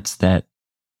dance that,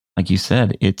 like you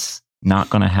said, it's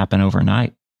not going to happen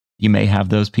overnight. You may have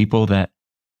those people that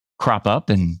crop up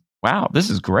and, wow, this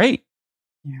is great.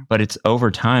 Yeah. But it's over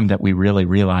time that we really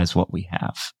realize what we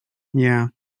have. Yeah.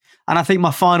 And I think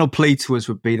my final plea to us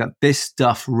would be that this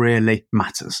stuff really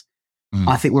matters.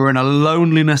 I think we're in a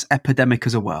loneliness epidemic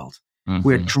as a world.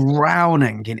 We're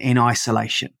drowning in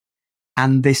isolation.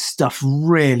 And this stuff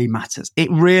really matters. It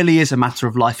really is a matter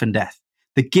of life and death.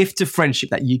 The gift of friendship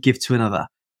that you give to another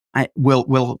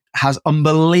has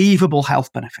unbelievable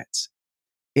health benefits.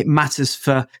 It matters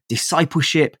for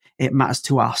discipleship. It matters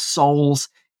to our souls.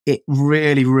 It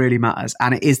really, really matters.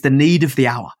 And it is the need of the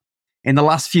hour. In the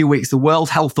last few weeks, the World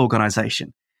Health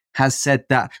Organization has said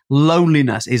that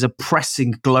loneliness is a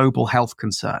pressing global health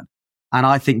concern. And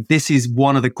I think this is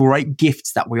one of the great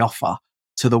gifts that we offer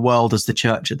to the world as the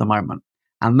church at the moment.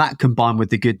 And that combined with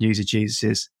the good news of Jesus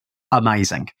is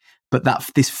amazing. But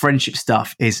this friendship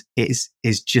stuff is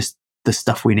just the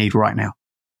stuff we need right now.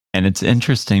 And it's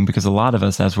interesting because a lot of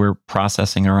us, as we're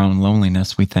processing our own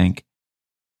loneliness, we think,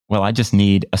 well, I just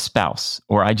need a spouse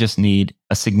or I just need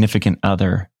a significant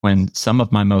other, when some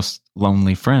of my most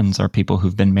lonely friends are people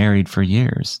who've been married for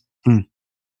years. You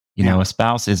know, a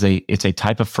spouse is it's a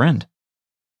type of friend.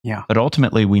 Yeah. But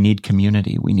ultimately we need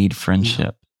community. We need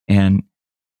friendship. And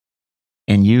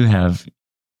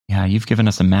you've given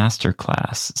us a master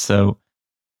class. So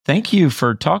thank you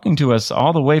for talking to us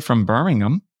all the way from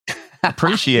Birmingham.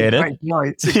 Appreciate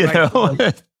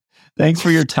it. Thanks for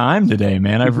your time today,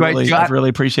 man. I've really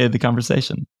appreciated the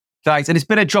conversation. Thanks. And it's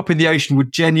been a drop in the ocean.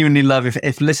 Would genuinely love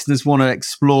if listeners want to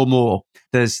explore more.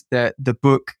 There's the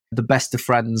book, The Best of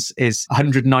Friends, is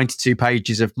 192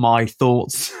 pages of my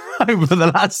thoughts over the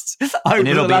last. And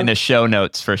it'll be in the show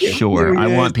notes for sure. I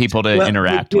want people to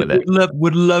interact with it.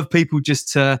 Would love people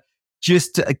just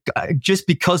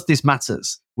because this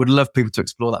matters. Would love people to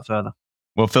explore that further.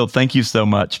 Well, Phil, thank you so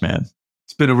much, man.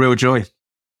 It's been a real joy.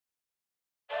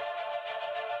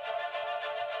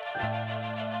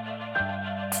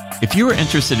 If you are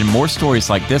interested in more stories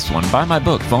like this one, buy my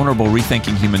book, Vulnerable: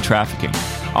 Rethinking Human Trafficking.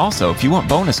 Also, if you want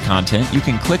bonus content, you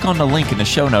can click on the link in the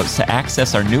show notes to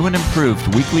access our new and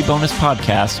improved weekly bonus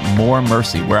podcast, More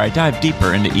Mercy, where I dive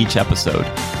deeper into each episode.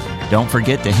 Don't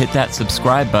forget to hit that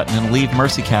subscribe button and leave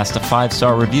MercyCast a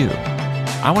 5-star review.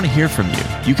 I want to hear from you.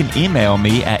 You can email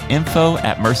me at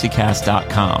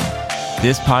info@mercycast.com.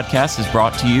 This podcast is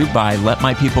brought to you by Let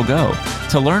My People Go.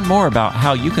 To learn more about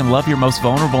how you can love your most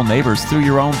vulnerable neighbors through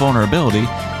your own vulnerability,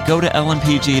 go to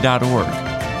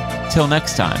lmpg.org. Till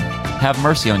next time, have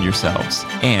mercy on yourselves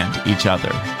and each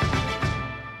other.